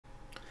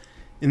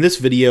In this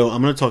video,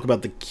 I'm going to talk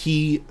about the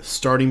key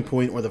starting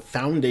point or the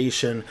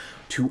foundation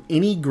to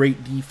any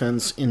great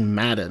defense in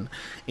Madden.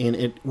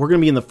 And we're going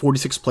to be in the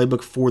 46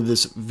 playbook for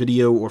this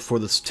video or for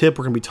this tip.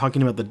 We're going to be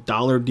talking about the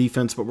dollar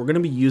defense, but we're going to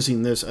be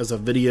using this as a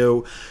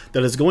video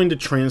that is going to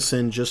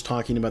transcend just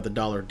talking about the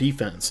dollar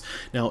defense.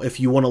 Now,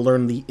 if you want to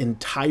learn the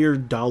entire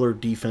dollar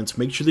defense,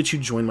 make sure that you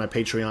join my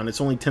Patreon.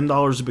 It's only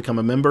 $10 to become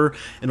a member,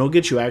 and it'll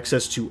get you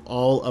access to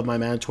all of my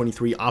Madden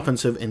 23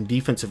 offensive and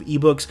defensive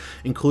ebooks,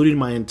 including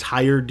my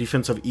entire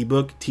defensive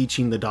ebook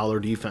teaching the dollar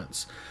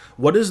defense.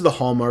 What is the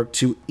hallmark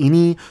to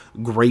any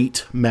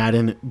great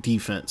Madden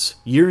defense?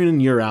 Year in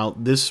and year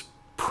out, this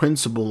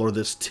principle or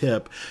this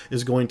tip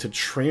is going to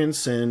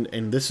transcend,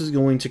 and this is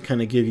going to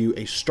kind of give you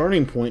a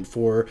starting point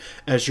for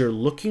as you're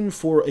looking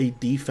for a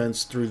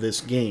defense through this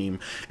game,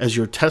 as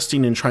you're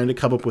testing and trying to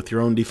come up with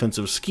your own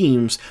defensive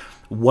schemes.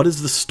 What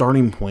is the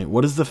starting point?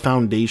 What is the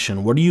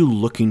foundation? What are you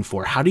looking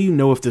for? How do you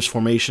know if this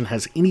formation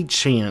has any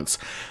chance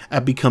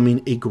at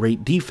becoming a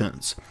great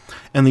defense?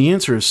 And the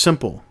answer is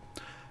simple.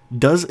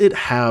 Does it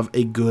have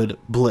a good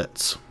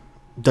blitz?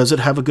 Does it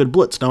have a good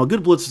blitz? Now, a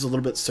good blitz is a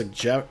little bit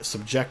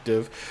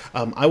subjective.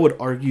 I would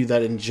argue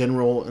that in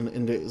general,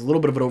 and it's a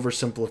little bit of an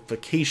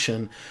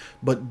oversimplification,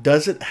 but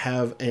does it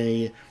have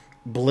a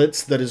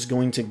blitz that is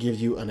going to give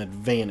you an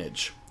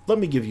advantage? Let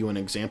me give you an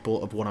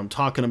example of what I'm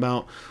talking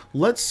about.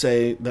 Let's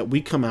say that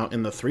we come out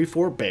in the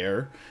 3-4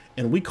 bear,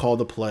 and we call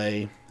the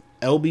play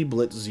LB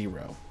Blitz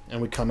 0,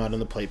 and we come out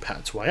in the play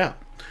Pats Y out.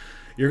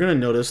 You're going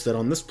to notice that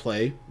on this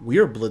play, we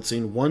are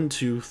blitzing 1,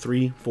 2,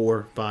 3,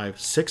 4, 5,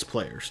 6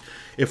 players.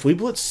 If we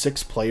blitz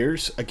 6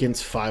 players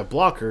against 5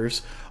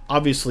 blockers,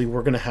 obviously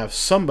we're going to have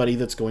somebody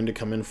that's going to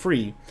come in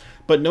free.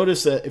 But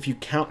notice that if you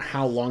count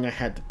how long I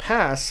had to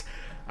pass,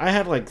 I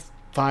had like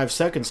 5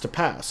 seconds to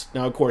pass.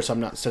 Now, of course,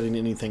 I'm not setting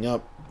anything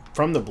up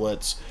from the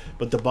blitz,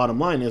 but the bottom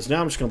line is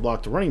now I'm just going to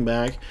block the running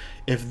back.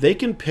 If they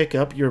can pick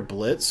up your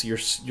blitz, your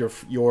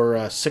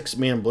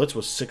 6-man blitz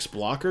with 6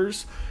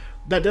 blockers,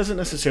 that doesn't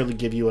necessarily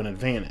give you an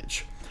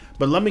advantage.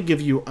 But let me give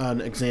you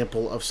an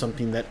example of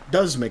something that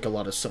does make a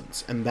lot of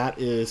sense, and that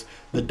is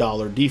the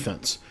dollar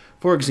defense.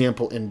 For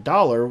example, in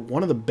dollar,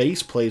 one of the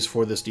base plays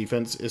for this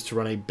defense is to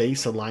run a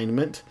base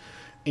alignment,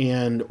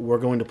 and we're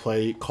going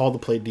to call the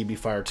play DB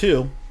Fire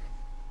 2.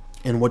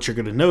 And what you're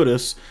going to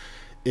notice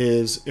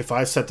is if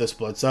I set this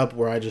blitz up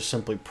where I just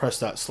simply press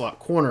that slot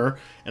corner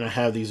and I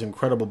have these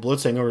incredible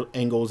blitz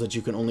angles that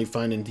you can only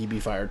find in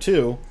DB Fire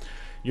 2,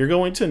 you're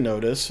going to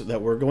notice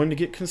that we're going to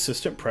get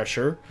consistent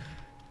pressure,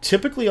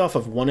 typically off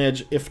of one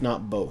edge, if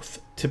not both.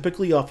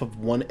 Typically off of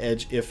one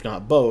edge, if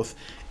not both.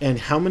 And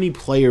how many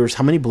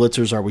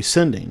blitzers are we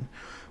sending?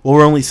 Well,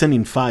 we're only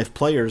sending 5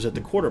 players at the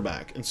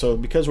quarterback. And so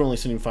because we're only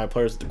sending 5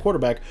 players at the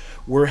quarterback,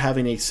 we're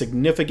having a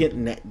significant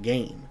net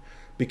gain,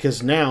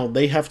 because now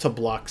they have to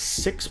block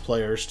 6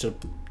 players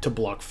to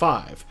block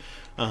 5.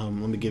 Let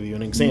me give you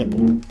an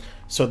example.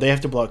 So they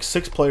have to block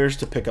 6 players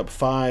to pick up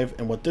 5,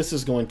 and what this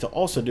is going to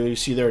also do, you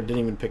see there it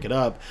didn't even pick it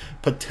up,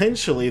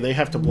 potentially they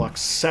have to block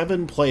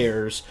 7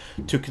 players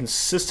to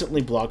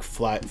consistently block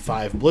 5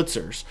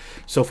 blitzers.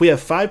 So if we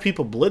have 5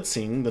 people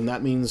blitzing, then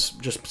that means,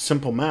 just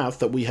simple math,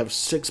 that we have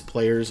 6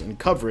 players in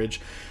coverage.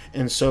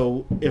 And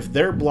so if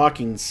they're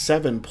blocking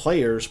 7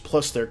 players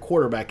plus their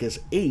quarterback is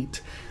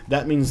 8,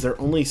 that means they're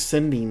only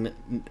sending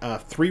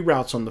 3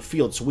 routes on the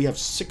field. So we have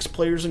 6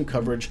 players in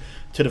coverage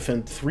to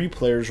defend 3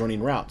 players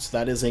running routes.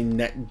 That is a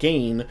net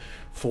gain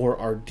for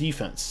our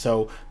defense.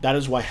 So that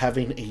is why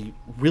having a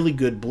really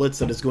good blitz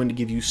that is going to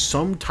give you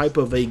some type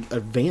of a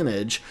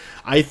advantage,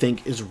 I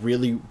think, is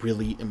really,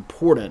 really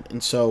important.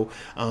 And so,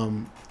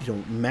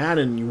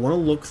 Madden, you want to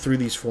look through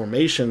these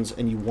formations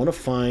and you want to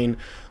find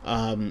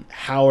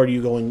how are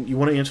you going. You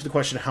want to answer the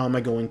question, how am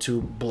I going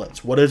to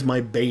blitz? What is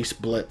my base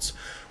blitz?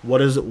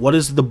 What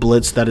is the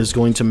blitz that is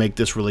going to make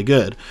this really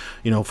good?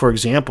 For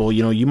example,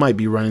 you might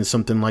be running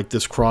something like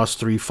this cross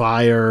 3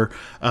 fire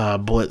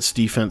blitz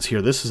defense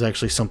here. This is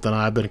actually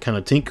something I've been kind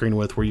of tinkering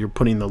with, where you're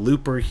putting the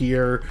looper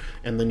here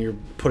and then you're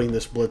putting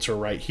this blitzer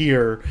right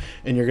here,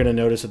 and you're going to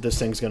notice that this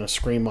thing's going to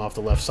scream off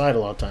the left side a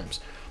lot of times.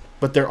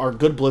 But there are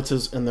good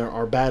blitzes and there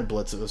are bad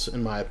blitzes,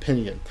 in my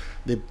opinion.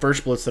 The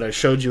first blitz that I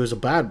showed you is a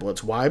bad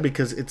blitz. Why?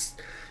 Because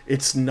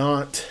it's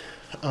not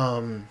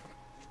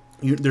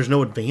there's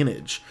no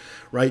advantage,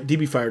 right?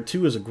 DB Fire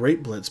 2 is a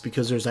great blitz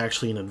because there's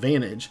actually an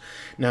advantage.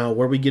 Now,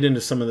 where we get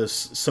into some of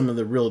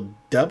the real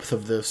depth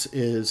of this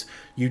is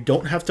you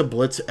don't have to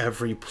blitz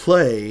every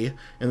play,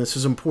 and this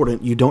is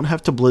important. You don't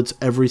have to blitz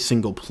every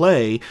single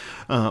play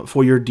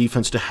for your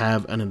defense to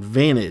have an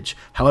advantage.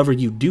 However,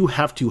 you do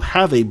have to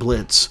have a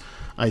blitz,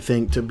 I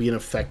think, to be an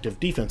effective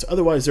defense.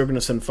 Otherwise, they're going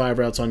to send 5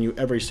 routes on you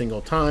every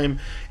single time,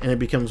 and it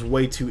becomes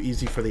way too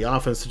easy for the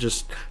offense to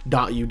just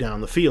dot you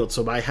down the field.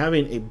 So by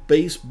having a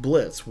base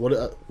blitz,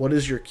 what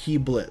is your key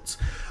blitz?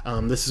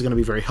 This is going to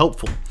be very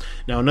helpful.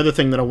 Now, another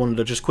thing that I wanted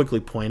to just quickly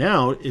point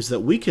out is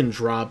that we can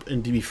drop,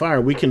 in DB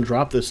Fire, we can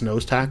drop this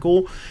nose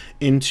tackle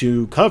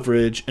into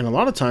coverage, and a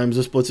lot of times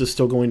this blitz is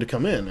still going to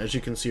come in, as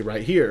you can see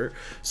right here.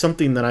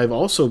 Something that I've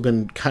also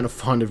been kind of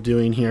fond of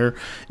doing here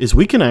is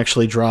we can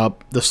actually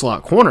drop the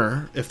slot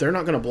corner if they're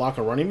not going to block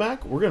a running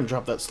back, we're going to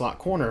drop that slot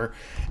corner.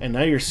 And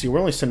now we're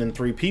only sending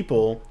 3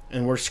 people,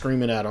 and we're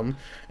screaming at them,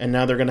 and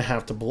now they're going to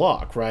have to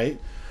block, right?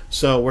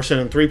 So we're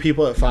sending 3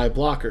 people at 5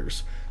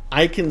 blockers.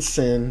 I can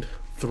send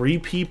 3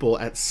 people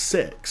at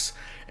 6,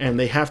 and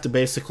they have to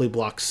basically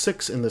block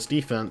 6 in this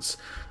defense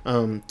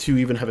to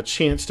even have a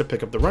chance to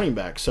pick up the running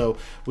back. So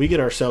we get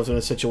ourselves in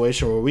a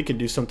situation where we can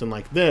do something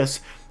like this,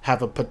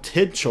 have a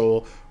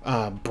potential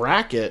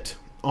bracket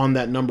on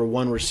that number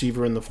 1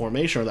 receiver in the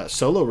formation, or that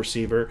solo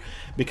receiver,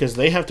 because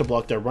they have to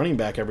block their running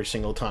back every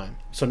single time.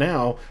 So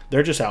now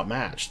they're just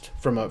outmatched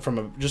from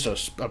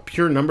a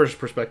pure numbers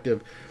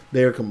perspective.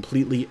 They are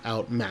completely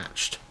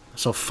outmatched.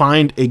 So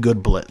find a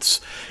good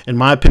blitz. In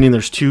my opinion,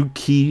 there's 2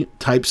 key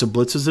types of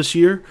blitzes this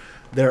year.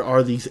 There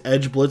are these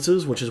edge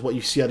blitzes, which is what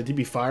you see out of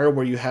DB Fire,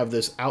 where you have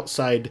this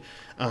outside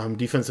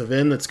defensive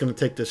end that's going to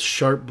take this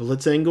sharp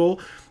blitz angle,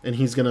 and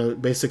he's going to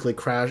basically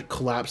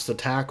collapse the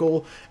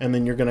tackle, and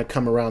then you're going to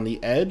come around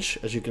the edge,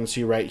 as you can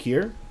see right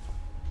here.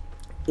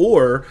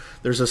 Or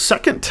there's a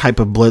second type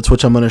of blitz,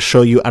 which I'm going to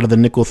show you out of the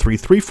nickel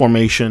 3-3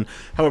 formation.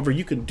 However,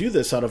 you can do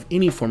this out of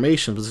any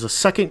formation, but there's a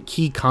second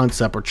key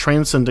concept or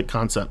transcendent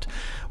concept.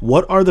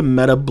 What are the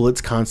meta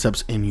blitz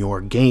concepts in your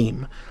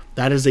game?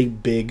 That is a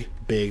big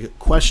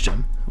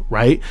question,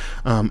 right?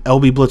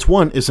 LB Blitz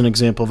 1 is an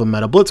example of a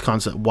meta blitz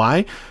concept.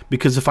 Why?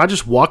 Because if I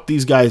just walk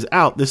these guys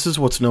out, this is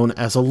what's known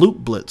as a loop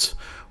blitz.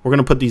 We're going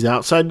to put these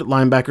outside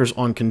linebackers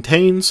on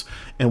contains,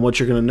 and what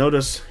you're going to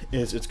notice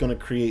is it's going to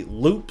create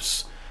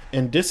loops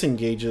and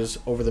disengages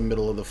over the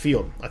middle of the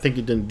field. I think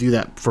it didn't do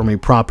that for me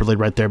properly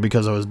right there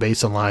because I was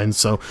base aligned.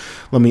 So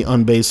let me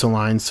unbase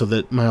align so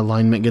that my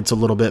alignment gets a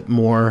little bit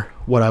more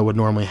what I would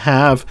normally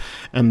have.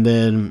 And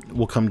then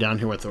we'll come down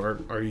here with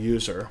our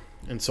user.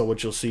 And so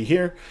what you'll see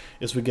here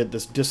is we get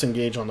this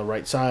disengage on the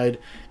right side,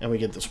 and we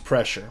get this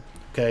pressure.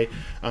 Okay.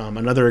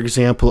 Another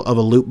example of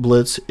a loop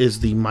blitz is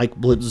the Mike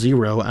Blitz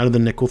 0 out of the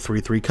nickel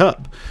 3-3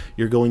 cup.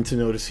 You're going to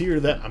notice here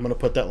that I'm going to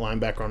put that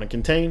linebacker on a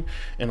contain,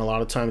 and a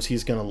lot of times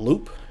he's going to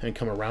loop and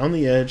come around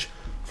the edge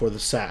for the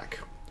sack.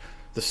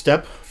 The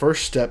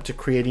first step to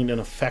creating an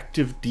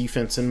effective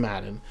defense in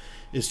Madden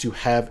is to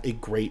have a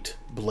great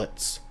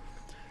blitz.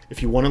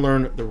 If you want to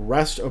learn the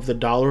rest of the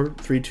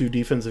 $3-2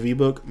 defensive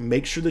ebook,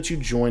 make sure that you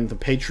join the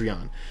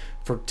Patreon.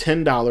 For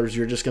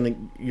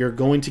 $10, you're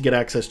going to get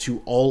access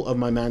to all of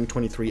my Madden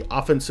 23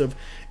 offensive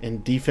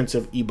and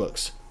defensive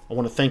ebooks. I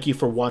want to thank you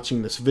for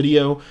watching this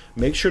video.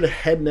 Make sure to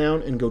head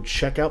down and go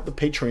check out the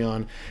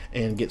Patreon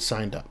and get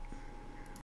signed up.